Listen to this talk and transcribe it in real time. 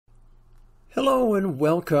Hello and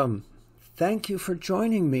welcome. Thank you for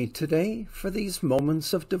joining me today for these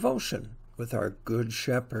moments of devotion with our Good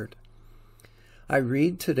Shepherd. I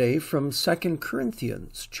read today from 2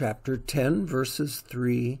 Corinthians chapter 10, verses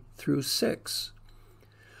 3 through 6.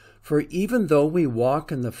 For even though we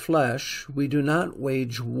walk in the flesh, we do not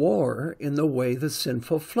wage war in the way the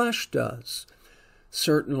sinful flesh does.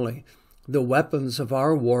 Certainly, the weapons of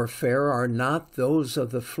our warfare are not those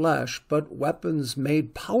of the flesh, but weapons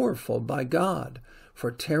made powerful by God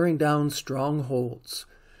for tearing down strongholds.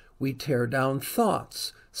 We tear down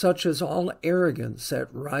thoughts, such as all arrogance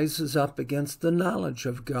that rises up against the knowledge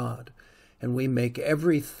of God, and we make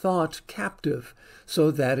every thought captive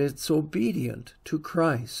so that it's obedient to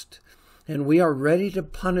Christ. And we are ready to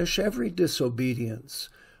punish every disobedience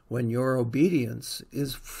when your obedience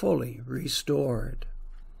is fully restored.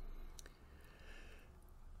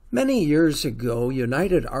 Many years ago,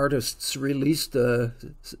 United Artists released a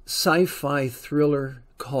sci-fi thriller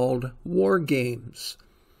called War Games.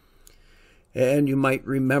 And you might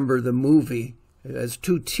remember the movie as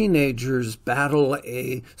two teenagers battle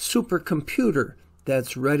a supercomputer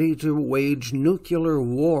that's ready to wage nuclear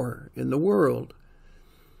war in the world.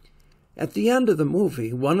 At the end of the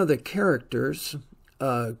movie, one of the characters,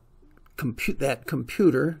 that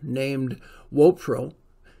computer named Wopro,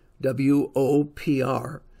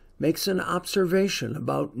 W-O-P-R, makes an observation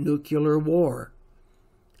about nuclear war.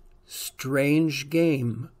 Strange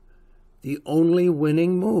game. The only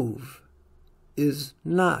winning move is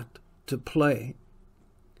not to play.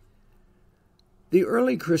 The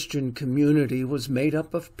early Christian community was made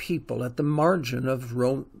up of people at the margin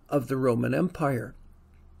of the Roman Empire.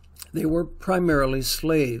 They were primarily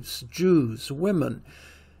slaves, Jews, women,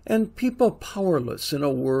 and people powerless in a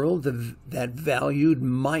world that valued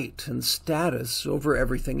might and status over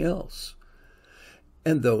everything else.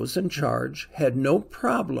 And those in charge had no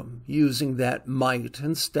problem using that might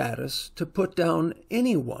and status to put down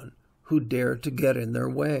anyone who dared to get in their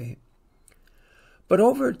way. But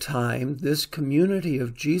over time, this community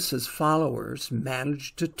of Jesus followers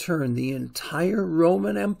managed to turn the entire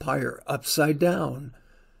Roman Empire upside down.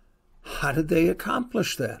 How did they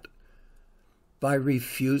accomplish that? By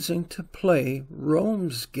refusing to play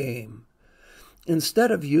Rome's game. Instead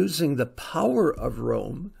of using the power of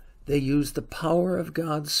Rome, they used the power of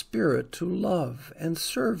God's Spirit to love and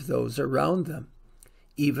serve those around them,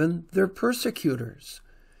 even their persecutors.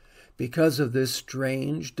 Because of this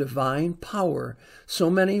strange divine power, so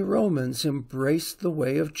many Romans embraced the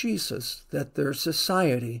way of Jesus that their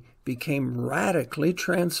society became radically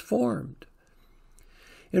transformed.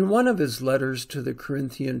 In one of his letters to the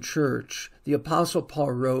Corinthian church, the Apostle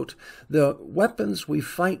Paul wrote, "The weapons we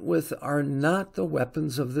fight with are not the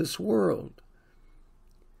weapons of this world."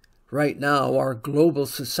 Right now, our global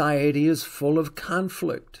society is full of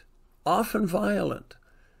conflict, often violent.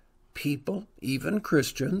 People, even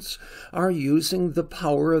Christians, are using the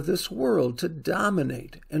power of this world to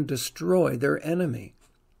dominate and destroy their enemy.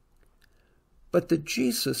 But the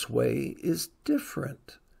Jesus way is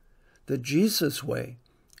different. The Jesus way,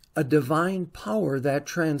 a divine power that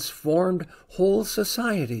transformed whole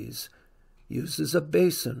societies, uses a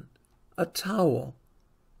basin, a towel,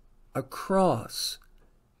 a cross,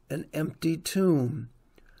 an empty tomb,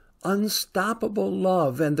 unstoppable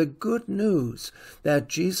love, and the good news that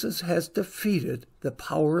Jesus has defeated the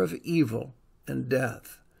power of evil and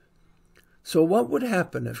death. So what would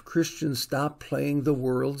happen if Christians stopped playing the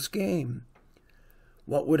world's game?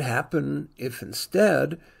 What would happen if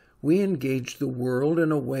instead we engage the world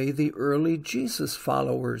in a way the early Jesus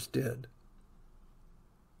followers did?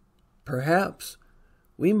 Perhaps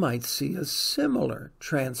we might see a similar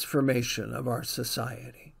transformation of our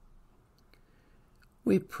society.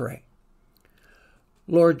 We pray.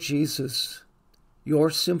 Lord Jesus,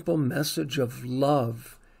 your simple message of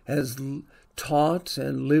love as taught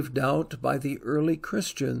and lived out by the early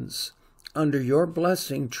Christians, under your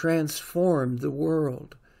blessing, transformed the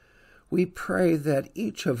world. We pray that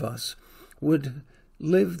each of us would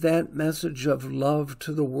live that message of love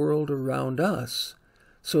to the world around us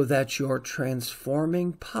so that your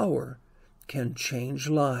transforming power can change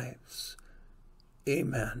lives.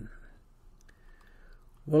 Amen.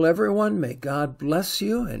 Well, everyone, may God bless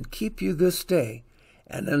you and keep you this day.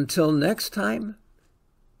 And until next time,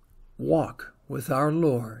 walk with our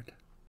Lord.